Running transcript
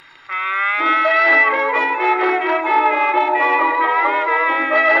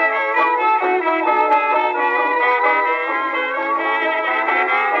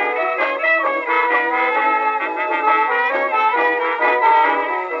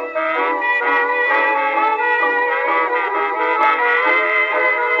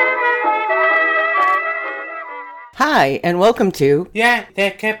Hi, and welcome to Yeah,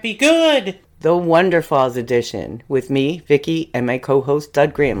 that can't be good. the Wonder Falls edition with me, Vicky, and my co-host,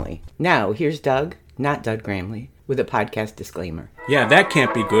 Doug Gramley. Now, here's Doug, not Doug Gramley, with a podcast disclaimer. Yeah, that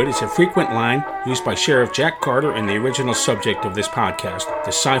can't be good is a frequent line used by Sheriff Jack Carter in the original subject of this podcast,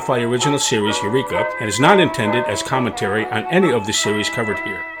 the sci-fi original series Eureka, and is not intended as commentary on any of the series covered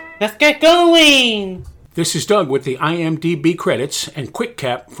here. Let's get going. This is Doug with the IMDb credits and quick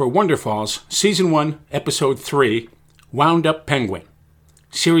cap for Wonder Falls, Season 1, Episode 3, Wound Up Penguin.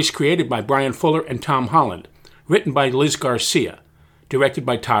 Series created by Brian Fuller and Tom Holland. Written by Liz Garcia. Directed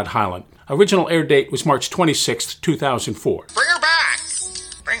by Todd Hyland. Original air date was March 26, 2004. Bring her back!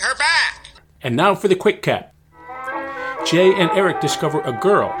 Bring her back! And now for the quick cap. Jay and Eric discover a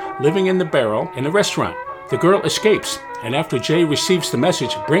girl living in the barrel in a restaurant. The girl escapes, and after Jay receives the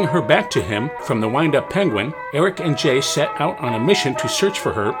message, bring her back to him from the wind-up penguin, Eric and Jay set out on a mission to search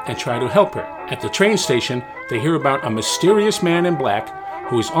for her and try to help her. At the train station, they hear about a mysterious man in black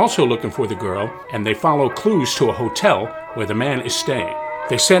who is also looking for the girl, and they follow clues to a hotel where the man is staying.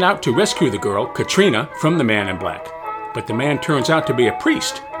 They set out to rescue the girl, Katrina, from the man in black. But the man turns out to be a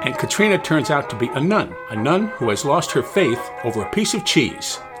priest, and Katrina turns out to be a nun who has lost her faith over a piece of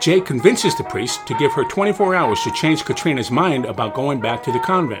cheese. Jay convinces the priest to give her 24 hours to change Katrina's mind about going back to the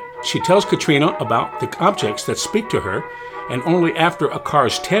convent. She tells Katrina about the objects that speak to her, and only after a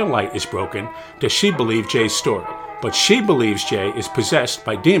car's taillight is broken does she believe Jay's story. But she believes Jay is possessed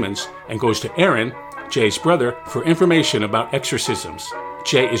by demons and goes to Aaron, Jay's brother, for information about exorcisms.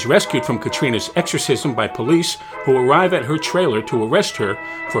 Jay is rescued from Katrina's exorcism by police who arrive at her trailer to arrest her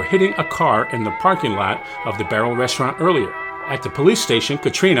for hitting a car in the parking lot of the Barrel restaurant earlier. At the police station,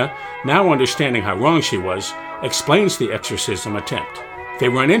 Katrina, now understanding how wrong she was, explains the exorcism attempt. They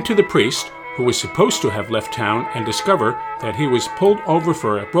run into the priest, who was supposed to have left town, and discover that he was pulled over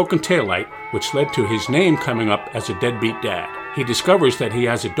for a broken taillight, which led to his name coming up as a deadbeat dad. He discovers that he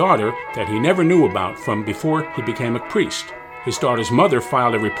has a daughter that he never knew about from before he became a priest. His daughter's mother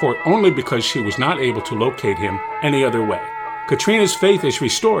filed a report only because she was not able to locate him any other way. Katrina's faith is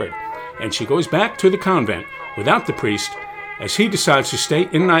restored, and she goes back to the convent without the priest, as he decides to stay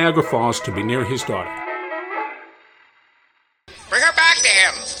in Niagara Falls to be near his daughter. Bring her back to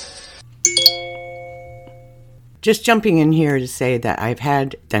him! Just jumping in here to say that I've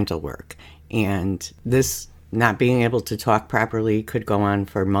had dental work, and this not being able to talk properly could go on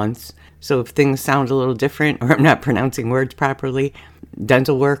for months. So if things sound a little different or I'm not pronouncing words properly,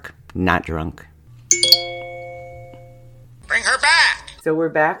 dental work, not drunk. Bring her back! So we're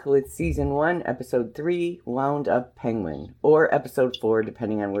back with Season 1, Episode 3, Wound Up Penguin, or Episode 4,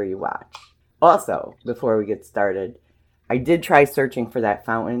 depending on where you watch. Also, before we get started, I did try searching for that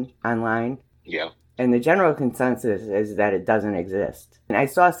fountain online. Yeah. And the general consensus is that it doesn't exist. And I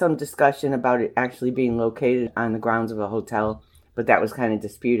saw some discussion about it actually being located on the grounds of a hotel, but that was kind of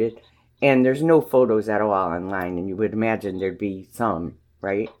disputed. And there's no photos at all online, and you would imagine there'd be some,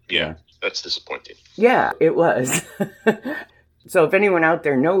 right? Yeah, that's disappointing. Yeah, it was. So if anyone out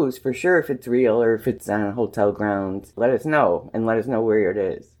there knows for sure if it's real or if it's on a hotel grounds, let us know, and let us know where it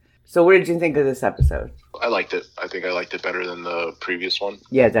is. So what did you think of this episode? I liked it. I think I liked it better than the previous one.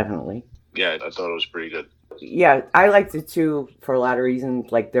 Yeah, definitely. Yeah, I thought it was pretty good. Yeah, I liked it too for a lot of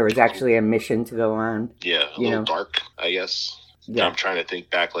reasons. Like there was actually a mission to go on. Yeah, a little dark, I guess. Yeah. I'm trying to think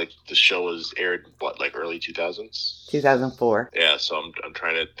back, like the show was aired, like early 2000s? 2004. Yeah, so I'm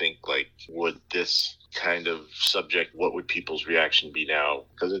trying to think, like, would this kind of subject, what would people's reaction be now?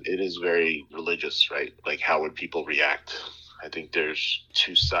 Because it is very religious, right? Like, how would people react? I think there's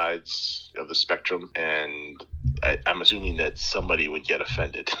two sides of the spectrum, and I'm assuming that somebody would get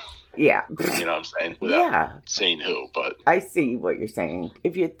offended. Yeah. You know what I'm saying? Without saying who, but... I see what you're saying.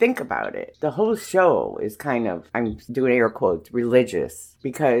 If you think about it, the whole show is kind of, I'm doing air quotes, religious.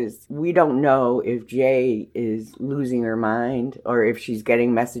 Because we don't know if Jay is losing her mind or if she's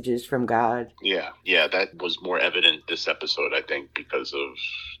getting messages from God. Yeah, that was more evident this episode, I think, because of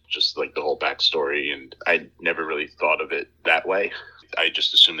just like the whole backstory. And I never really thought of it that way. I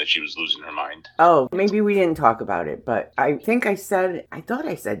just assumed that she was losing her mind. Oh, maybe we didn't talk about it, but I think I thought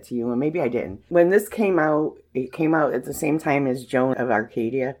I said to you, and maybe I didn't. When this came out, it came out at the same time as Joan of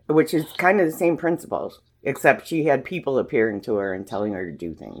Arcadia, which is kind of the same principles, except she had people appearing to her and telling her to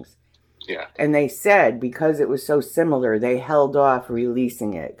do things. Yeah. And they said because it was so similar, they held off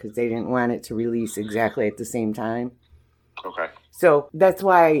releasing it because they didn't want it to release exactly at the same time. Okay. So that's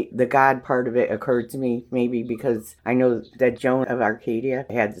why the God part of it occurred to me, maybe because I know that Joan of Arcadia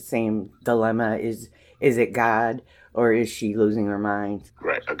had the same dilemma. Is it God or is she losing her mind?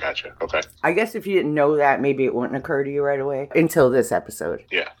 Right. I gotcha. Okay. I guess if you didn't know that, maybe it wouldn't occur to you right away until this episode.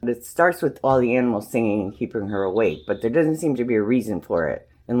 Yeah. It starts with all the animals singing and keeping her awake, but there doesn't seem to be a reason for it.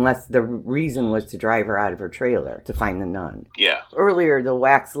 Unless the reason was to drive her out of her trailer to find the nun. Yeah. Earlier, the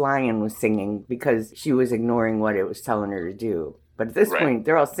wax lion was singing because she was ignoring what it was telling her to do. But at this point,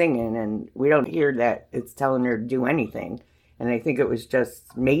 they're all singing, and we don't hear that it's telling her to do anything. And I think it was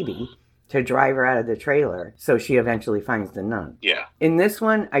just maybe to drive her out of the trailer so she eventually finds the nun. Yeah. In this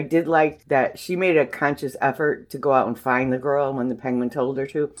one, I did like that she made a conscious effort to go out and find the girl when the penguin told her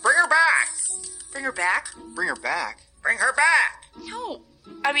to. Bring her back. Bring her back? Bring her back? Bring her back. No.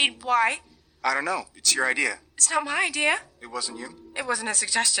 I mean, why? I don't know. It's your idea. It's not my idea. It wasn't you? It wasn't a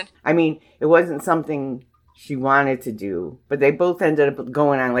suggestion. I mean, it wasn't something she wanted to do, but they both ended up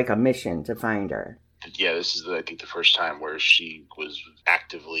going on like a mission to find her. Yeah, this is, I think, the first time where she was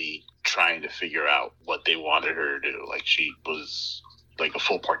actively trying to figure out what they wanted her to do. Like, she was like a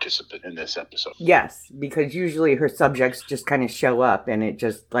full participant in this episode. Yes, because usually her subjects just kind of show up and it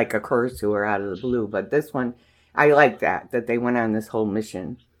just like occurs to her out of the blue. But this one, I like that they went on this whole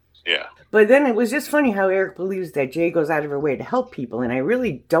mission. Yeah. But then it was just funny how Eric believes that Jay goes out of her way to help people, and I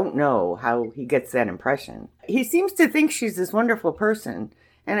really don't know how he gets that impression. He seems to think she's this wonderful person,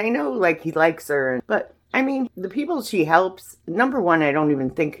 and I know, like, he likes her, but, I mean, the people she helps, number one, I don't even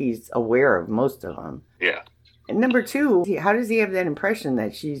think he's aware of most of them. Yeah. And number two, how does he have that impression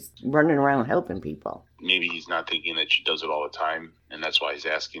that she's running around helping people? Maybe he's not thinking that she does it all the time, and that's why he's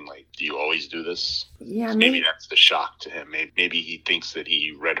asking, like, do you always do this? Yeah, maybe that's the shock to him. Maybe he thinks that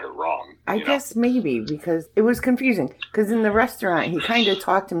he read her wrong. I guess maybe, because it was confusing. Because in the restaurant, he kind of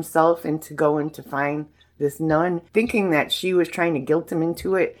talked himself into going to find this nun, thinking that she was trying to guilt him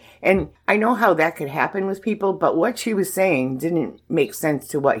into it. And I know how that could happen with people, but what she was saying didn't make sense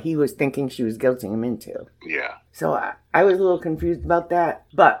to what he was thinking she was guilting him into. Yeah. So I was a little confused about that.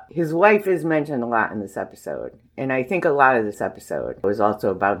 But his wife is mentioned a lot in this episode. And I think a lot of this episode was also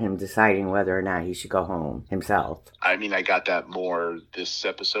about him deciding whether or not he should go home himself. I mean, I got that more this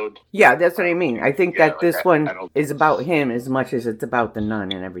episode. Yeah, that's what I mean. I think that like this I one don't- is about him as much as it's about the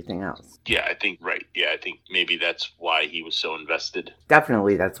nun and everything else. Yeah, I think, right. Yeah, I think maybe that's why he was so invested.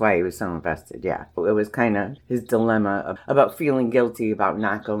 Definitely, that's why he was so invested, yeah. It was kind of his dilemma about feeling guilty about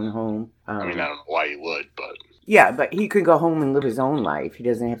not going home. I mean, I don't know why he would, but... Yeah, but he could go home and live his own life. He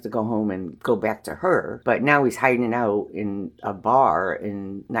doesn't have to go home and go back to her. But now he's hiding out in a bar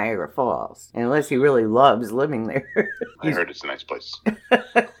in Niagara Falls. And unless he really loves living there. I heard it's a nice place.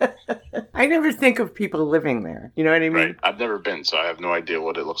 I never think of people living there. You know what I mean? Right. I've never been, so I have no idea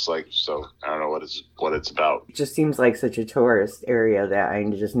what it looks like. So I don't know what it's about. It just seems like such a tourist area that I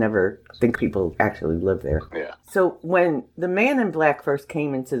just never think people actually live there. Yeah. So when the man in black first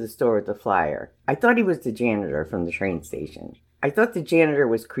came into the store with the flyer, I thought he was the janitor from the train station. I thought the janitor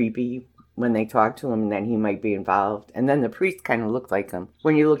was creepy when they talked to him and that he might be involved. And then the priest kind of looked like him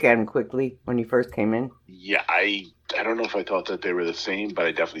when you look at him quickly when he first came in. Yeah, I don't know if I thought that they were the same, but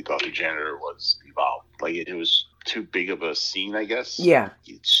I definitely thought the janitor was involved. Like, it was too big of a scene, I guess. Yeah.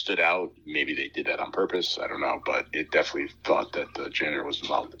 It stood out. Maybe they did that on purpose. I don't know, but it definitely thought that the janitor was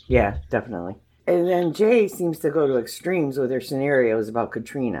involved. Yeah, definitely. And then Jay seems to go to extremes with her scenarios about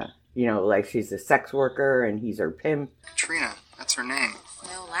Katrina. You know, like she's a sex worker and he's her pimp. Katrina, that's her name.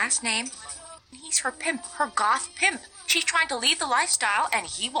 Well, last name. He's her pimp, her goth pimp. She's trying to lead the lifestyle, and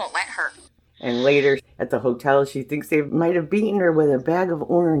he won't let her. And later at the hotel, she thinks they might have beaten her with a bag of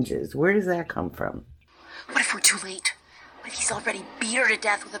oranges. Where does that come from? What if we're too late? What if he's already beat her to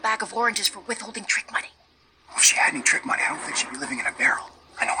death with a bag of oranges for withholding trick money? Well, if she had any trick money, I don't think she'd be living in a barrel.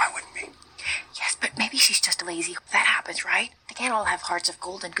 I know I wouldn't be. Yes, but maybe she's just lazy. That happens, right? They can't all have hearts of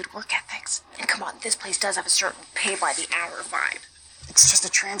gold and good work ethics. And come on, this place does have a certain pay-by-the-hour vibe. It's just a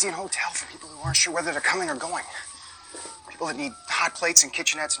transient hotel for people who aren't sure whether they're coming or going. People that need hot plates and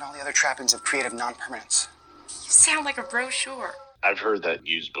kitchenettes and all the other trappings of creative non-permanence. You sound like a brochure. I've heard that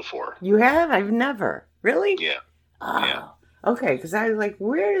used before. You have? I've never. Really? Yeah. Oh, Yeah. okay, because I was like,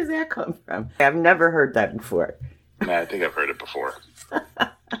 where does that come from? I've never heard that before. I think I've heard it before.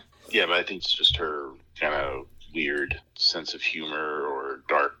 Yeah, but I think it's just her kind of weird sense of humor or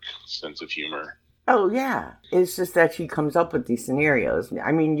dark sense of humor. Oh, yeah. It's just that she comes up with these scenarios.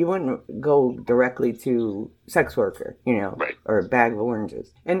 I mean, you wouldn't go directly to sex worker, you know, Right. or a bag of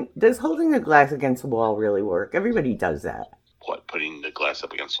oranges. And does holding the glass against the wall really work? Everybody does that. What, putting the glass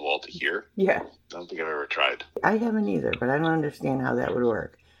up against the wall to hear? Yeah. I don't think I've ever tried. I haven't either, but I don't understand how that would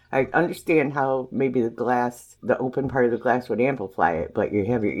work. I understand how maybe the open part of the glass would amplify it, but you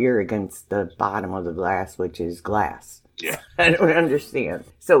have your ear against the bottom of the glass, which is glass. Yeah. I don't understand.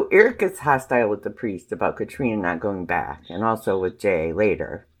 So Eric gets hostile with the priest about Katrina not going back, and also with Jay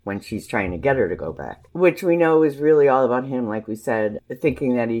later when she's trying to get her to go back, which we know is really all about him, like we said,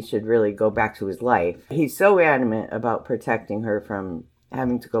 thinking that he should really go back to his life. He's so adamant about protecting her from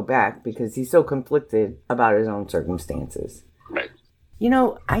having to go back because he's so conflicted about his own circumstances. Right. You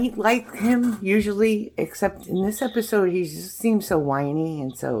know, I like him usually, except in this episode, he just seems so whiny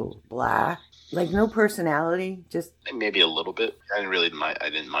and so blah. Like, no personality, just... Maybe a little bit. I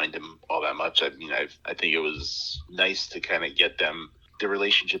didn't mind him all that much. I mean, I think it was nice to kind of get them. The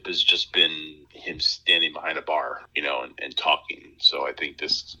relationship has just been him standing behind a bar, and talking. So I think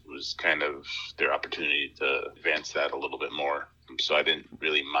this was kind of their opportunity to advance that a little bit more. So I didn't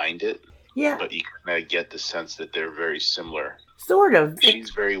really mind it. Yeah. But you kind of get the sense that they're very similar. Sort of. She's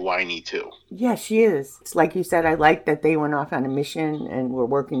very whiny, too. Yeah, she is. It's like you said, I like that they went off on a mission and were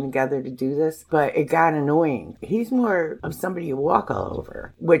working together to do this, but it got annoying. He's more of somebody you walk all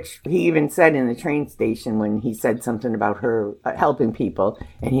over, which he even said in the train station when he said something about her helping people,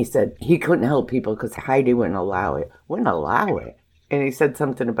 and he said he couldn't help people because Heidi wouldn't allow it. Wouldn't allow it. And he said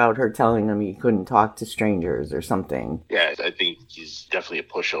something about her telling him he couldn't talk to strangers or something. Yeah, I think he's definitely a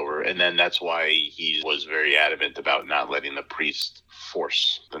pushover. And then that's why he was very adamant about not letting the priest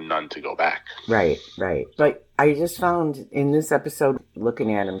force the nun to go back. Right. But I just found in this episode,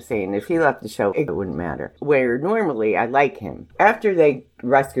 looking at him, saying if he left the show, it wouldn't matter. Where normally I like him. After they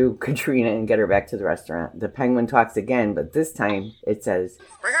rescue Katrina and get her back to the restaurant, the penguin talks again, but this time it says,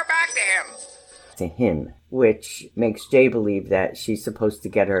 Bring her back to him. To him, which makes Jay believe that she's supposed to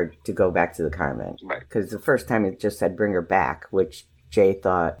get her to go back to the convent. Right. Because the first time it just said bring her back, which Jay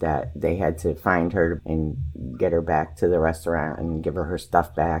thought that they had to find her and get her back to the restaurant and give her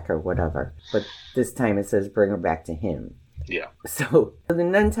stuff back or whatever. But this time it says bring her back to him. Yeah. So the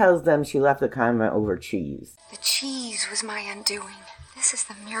nun tells them she left the convent over cheese. The cheese was my undoing. This is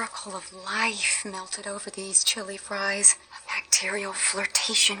the miracle of life melted over these chili fries. A bacterial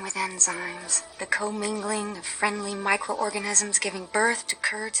flirtation with enzymes. The commingling of friendly microorganisms giving birth to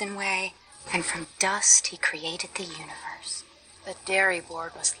curds and whey. And from dust he created the universe. The dairy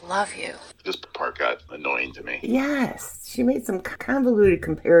board must love you. This part got annoying to me. Yes, she made some convoluted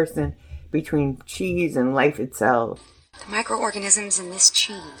comparison between cheese and life itself. The microorganisms in this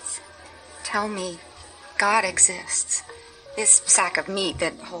cheese tell me God exists. This sack of meat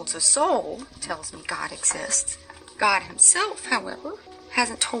that holds a soul tells me God exists. God himself, however,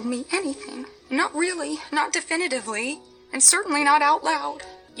 hasn't told me anything. Not really, not definitively, and certainly not out loud.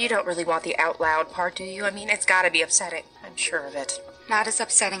 You don't really want the out loud part, do you? I mean, it's gotta be upsetting. I'm sure of it. Not as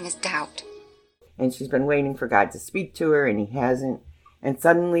upsetting as doubt. And she's been waiting for God to speak to her, and he hasn't. And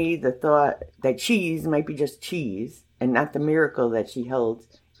suddenly the thought that cheese might be just cheese and not the miracle that she held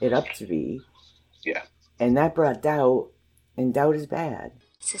it up to be. Yeah. And that brought doubt, and doubt is bad.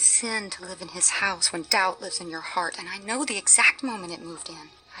 It's a sin to live in his house when doubt lives in your heart, and I know the exact moment it moved in.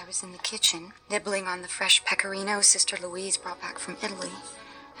 I was in the kitchen, nibbling on the fresh pecorino Sister Louise brought back from Italy,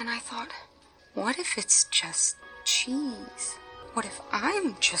 and I thought, what if it's just cheese? What if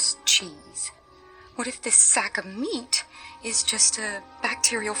I'm just cheese? What if this sack of meat is just a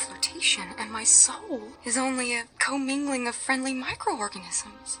bacterial flirtation, and my soul is only a commingling of friendly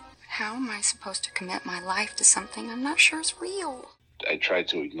microorganisms? How am I supposed to commit my life to something I'm not sure is real? I tried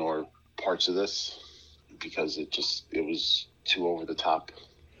to ignore parts of this because it was too over the top.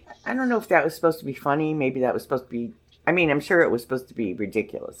 I don't know if that was supposed to be funny. Maybe that was supposed to be... I mean, I'm sure it was supposed to be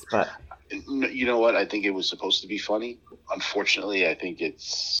ridiculous, but... You know what? I think it was supposed to be funny. Unfortunately, I think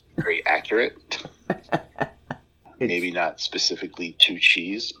it's very accurate. Maybe not specifically to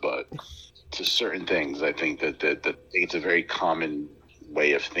cheese, but to certain things. I think that it's a very common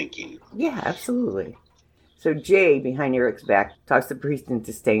way of thinking. Yeah, absolutely. So Jay, behind Eric's back, talks the priest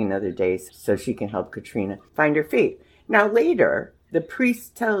into staying another day so she can help Katrina find her fate. Now later, the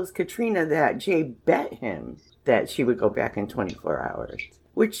priest tells Katrina that Jay bet him that she would go back in 24 hours,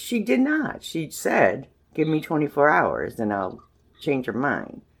 which she did not. She said, give me 24 hours and I'll change her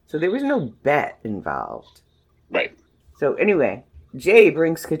mind. So there was no bet involved. Right. So anyway, Jay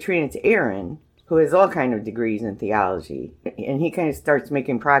brings Katrina to Aaron, who has all kind of degrees in theology, and he kind of starts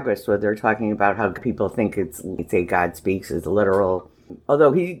making progress with her, talking about how people think it's say God speaks is literal.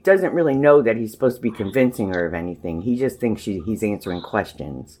 Although he doesn't really know that he's supposed to be convincing her of anything. He just thinks he's answering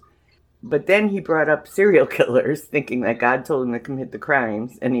questions. But then he brought up serial killers, thinking that God told him to commit the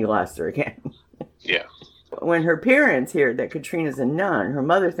crimes, and he lost her again. Yeah. When her parents hear that Katrina's a nun, her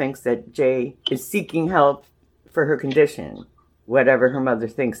mother thinks that Jay is seeking help for her condition, whatever her mother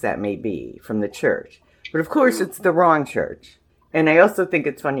thinks that may be, from the church. But of course, it's the wrong church. And I also think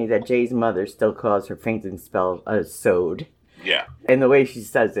it's funny that Jay's mother still calls her fainting spell a sode. Yeah. And the way she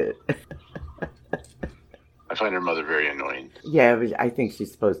says it. I find her mother very annoying. Yeah, I think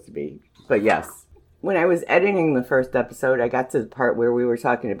she's supposed to be. But yes. When I was editing the first episode, I got to the part where we were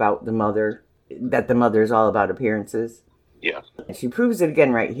talking about the mother, that the mother is all about appearances. Yeah. She proves it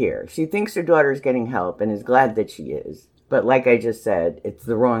again right here. She thinks her daughter is getting help and is glad that she is. But like I just said, it's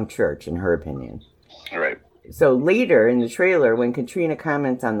the wrong church in her opinion. All right. So later in the trailer, when Katrina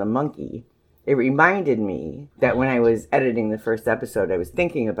comments on the monkey, it reminded me that when I was editing the first episode, I was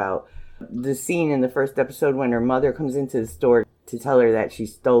thinking about the scene in the first episode when her mother comes into the store to tell her that she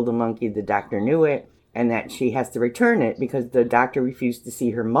stole the monkey, the doctor knew it, and that she has to return it because the doctor refused to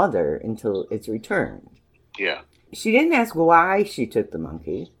see her mother until it's returned. Yeah. She didn't ask why she took the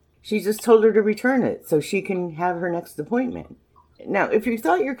monkey. She just told her to return it so she can have her next appointment. Now, if you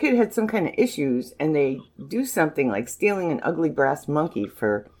thought your kid had some kind of issues and they do something like stealing an ugly brass monkey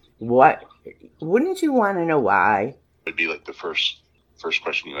for what, wouldn't you want to know why? It would be like the first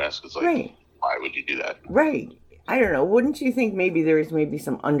question you ask is like, right. Why would you do that? Right. I don't know. Wouldn't you think maybe there is maybe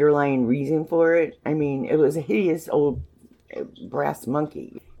some underlying reason for it? I mean, it was a hideous old brass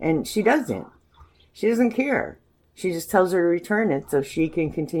monkey. And she doesn't. She doesn't care. She just tells her to return it so she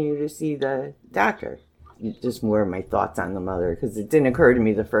can continue to see the doctor. Just more of my thoughts on the mother, because it didn't occur to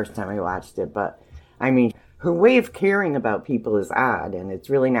me the first time I watched it. But, I mean, her way of caring about people is odd, and it's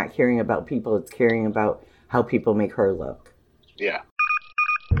really not caring about people. It's caring about how people make her look. Yeah.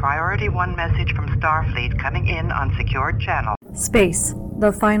 Priority 1 message from Starfleet coming in on secured channel. Space,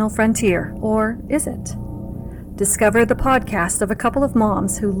 the final frontier, or is it? Discover the podcast of a couple of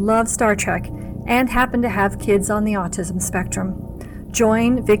moms who love Star Trek and happen to have kids on the autism spectrum.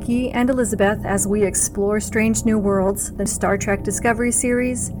 Join Vicky and Elizabeth as we explore strange new worlds, the Star Trek Discovery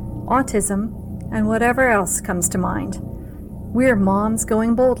series, autism, and whatever else comes to mind. We're Moms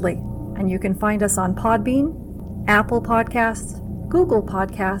Going Boldly, and you can find us on Podbean, Apple Podcasts, Google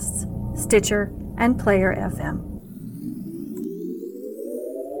Podcasts, Stitcher, and Player FM.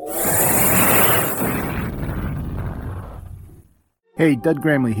 Hey, Doug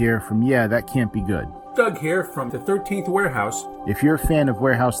Gramley here from Yeah, That Can't Be Good. Doug here from the 13th Warehouse. If you're a fan of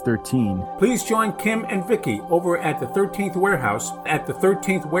Warehouse 13, please join Kim and Vicky over at the 13th Warehouse at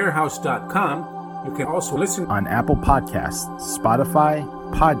the13thwarehouse.com. You can also listen on Apple Podcasts, Spotify,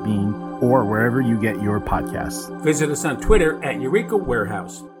 Podbean, or wherever you get your podcasts. Visit us on Twitter at Eureka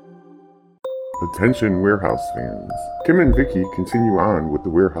Warehouse. Attention Warehouse fans. Kim and Vicky continue on with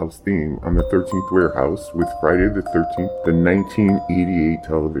the Warehouse theme on the 13th Warehouse with Friday the 13th, the 1988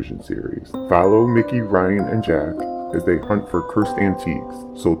 television series. Follow Mickey, Ryan, and Jack as they hunt for cursed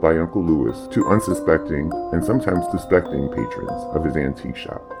antiques sold by Uncle Lewis to unsuspecting and sometimes suspecting patrons of his antique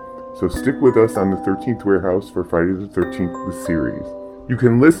shop. So stick with us on the 13th Warehouse for Friday the 13th, the series. You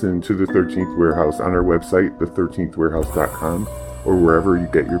can listen to the 13th Warehouse on our website, the13thwarehouse.com, or wherever you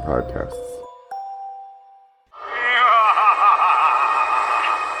get your podcasts.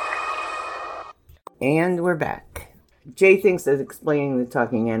 And we're back. Jay thinks that explaining the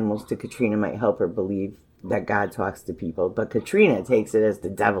talking animals to Katrina might help her believe that God talks to people, but Katrina takes it as the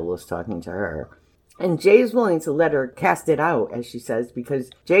devil is talking to her. And Jay is willing to let her cast it out, as she says,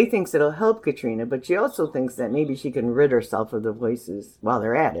 because Jay thinks it'll help Katrina, but she also thinks that maybe she can rid herself of the voices while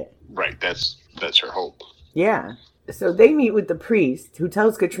they're at it. Right, that's her hope. Yeah. So they meet with the priest, who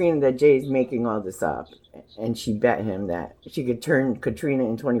tells Katrina that Jay's making all this up, and she bet him that she could turn Katrina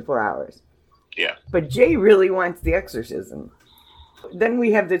in 24 hours. Yeah. But Jay really wants the exorcism. Then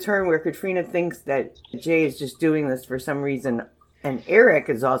we have the turn where Katrina thinks that Jay is just doing this for some reason, and Eric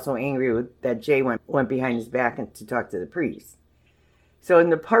is also angry that Jay went behind his back to talk to the priest. So in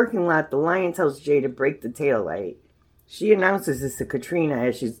the parking lot, the Lion tells Jay to break the taillight. She announces this to Katrina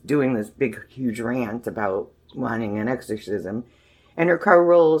as she's doing this big, huge rant about wanting an exorcism, and her car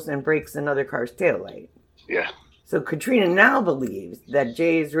rolls and breaks another car's taillight. Yeah. So Katrina now believes that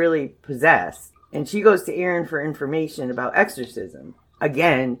Jay is really possessed, and she goes to Aaron for information about exorcism.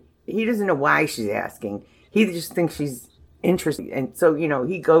 Again, he doesn't know why she's asking. He just thinks she's interested, and so,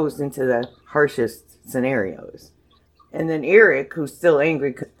 he goes into the harshest scenarios. And then Eric, who's still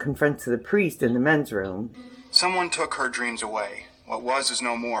angry, confronts the priest in the men's room. Someone took her dreams away. What was is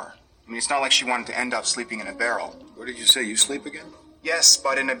no more. I mean, it's not like she wanted to end up sleeping in a barrel. What did you say, you sleep again? Yes,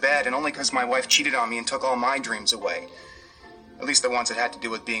 but in a bed, and only because my wife cheated on me and took all my dreams away. At least the ones that had to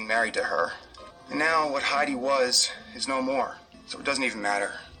do with being married to her. And now what Heidi was is no more, so it doesn't even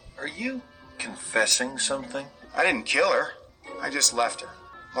matter. Are you confessing something? I didn't kill her. I just left her.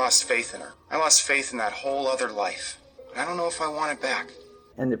 Lost faith in her. I lost faith in that whole other life. And I don't know if I want it back.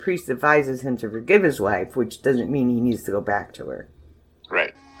 And the priest advises him to forgive his wife, which doesn't mean he needs to go back to her.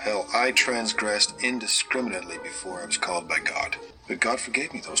 Right. Hell, I transgressed indiscriminately before I was called by God. But God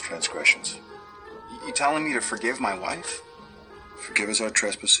forgave me those transgressions. You telling me to forgive my wife? Forgive us our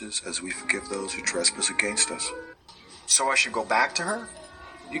trespasses as we forgive those who trespass against us. So I should go back to her?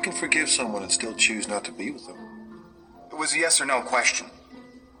 You can forgive someone and still choose not to be with them. It was a yes or no question.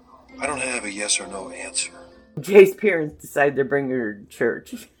 I don't have a yes or no answer. Jay's parents decide to bring her to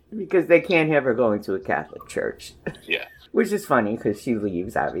church because they can't have her going to a Catholic church. Yeah. Which is funny because she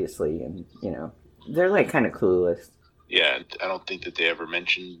leaves, obviously, and, they're like kind of clueless. Yeah, I don't think that they ever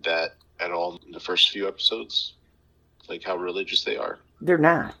mentioned that at all in the first few episodes, like how religious they are. They're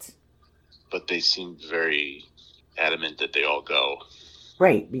not. But they seem very adamant that they all go.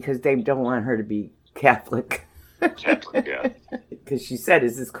 Right, because they don't want her to be Catholic. Catholic, yeah. Because she said,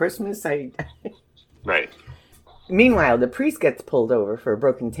 is this Christmas? Right. Meanwhile, the priest gets pulled over for a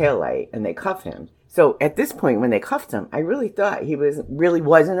broken taillight, and they cuff him. So at this point, when they cuffed him, I really thought he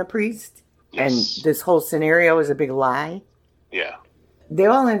wasn't a priest. Yes. And this whole scenario is a big lie. Yeah. They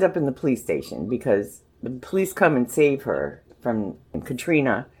all end up in the police station because the police come and save her from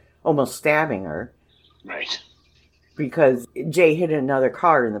Katrina almost stabbing her. Right. Because Jay hit another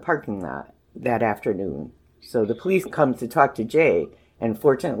car in the parking lot that afternoon. So the police come to talk to Jay, and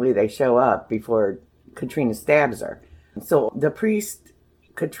fortunately they show up before Katrina stabs her. So the priest,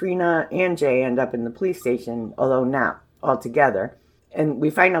 Katrina, and Jay end up in the police station, although not all together. And we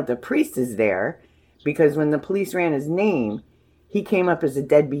find out the priest is there because when the police ran his name, he came up as a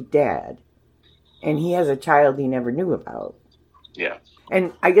deadbeat dad. And he has a child he never knew about. Yeah.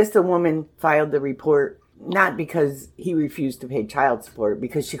 And I guess the woman filed the report not because he refused to pay child support,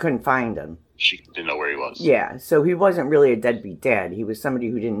 because she couldn't find him. She didn't know where he was. Yeah, so he wasn't really a deadbeat dad. He was somebody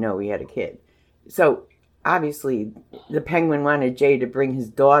who didn't know he had a kid. So, obviously, the Penguin wanted Jay to bring his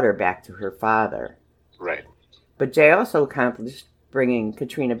daughter back to her father. Right. But Jay also accomplished bringing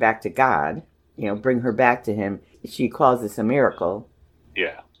Katrina back to God, bring her back to him. She calls this a miracle.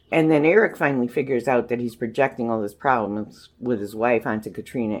 Yeah. And then Eric finally figures out that he's projecting all his problems with his wife onto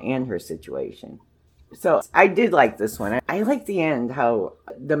Katrina and her situation. So I did like this one. I like the end, how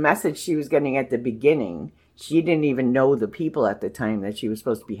the message she was getting at the beginning, she didn't even know the people at the time that she was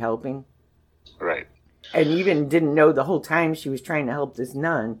supposed to be helping. Right. And even didn't know the whole time she was trying to help this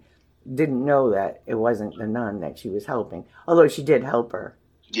nun, didn't know that it wasn't the nun that she was helping. Although she did help her.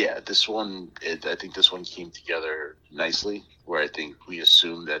 Yeah, I think this one came together nicely, where I think we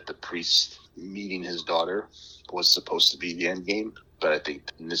assumed that the priest meeting his daughter was supposed to be the end game. But I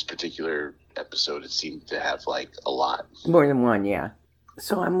think in this particular episode, it seemed to have a lot. More than one, yeah.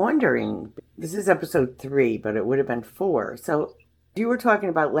 So I'm wondering, this is episode 3, but it would have been 4. So you were talking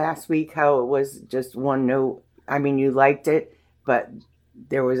about last week how it was just one note. I mean, you liked it, but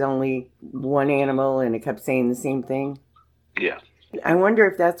there was only one animal and it kept saying the same thing. Yeah. I wonder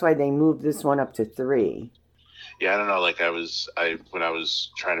if that's why they moved this one up to 3. Yeah, I don't know. When I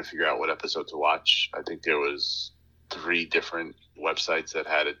was trying to figure out what episode to watch, I think there was 3 different websites that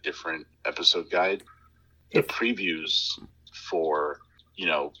had a different episode guide. The previews for,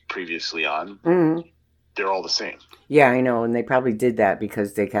 previously on, they're all the same. Yeah, I know, and they probably did that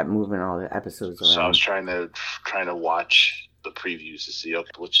because they kept moving all the episodes around. So I was trying to watch the previews to see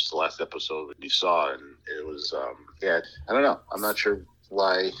which is the last episode we saw, and it was I don't know. I'm not sure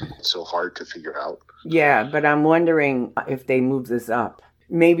why it's so hard to figure out. Yeah, but I'm wondering if they move this up.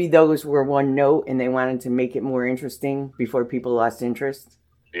 Maybe those were one note and they wanted to make it more interesting before people lost interest.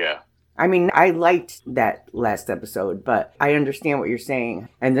 Yeah. I mean, I liked that last episode, but I understand what you're saying.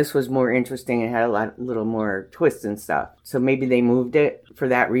 And this was more interesting and had a little more twists and stuff. So maybe they moved it for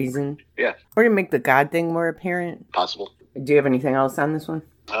that reason. Yeah. Or to make the God thing more apparent. Possible. Do you have anything else on this one?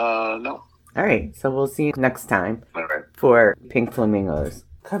 No. All right. So we'll see you next time. All right. For Pink Flamingos.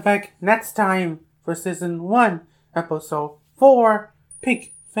 Come back next time for season 1, episode 4,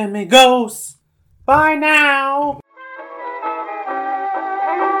 Pink Flamingos. Bye now.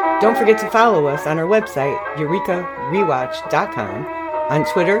 Don't forget to follow us on our website, EurekaRewatch.com, on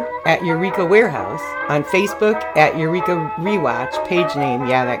Twitter @Eureka Warehouse, on Facebook @Eureka Rewatch, page name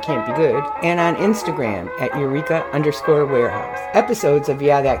Yeah That Can't Be Good, and on Instagram @Eureka_Warehouse. Episodes of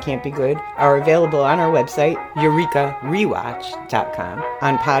Yeah That Can't Be Good are available on our website, EurekaRewatch.com,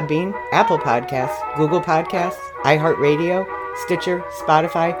 on Podbean, Apple Podcasts, Google Podcasts, iHeartRadio, Stitcher,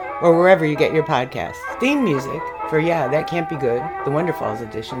 Spotify, or wherever you get your podcasts. Theme music for Yeah That Can't Be Good, the Wonderfalls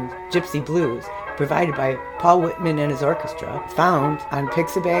edition, Gypsy Blues, provided by Paul Whitman and his orchestra, found on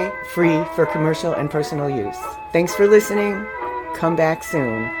Pixabay, free for commercial and personal use. Thanks for listening. Come back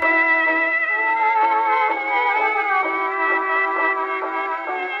soon.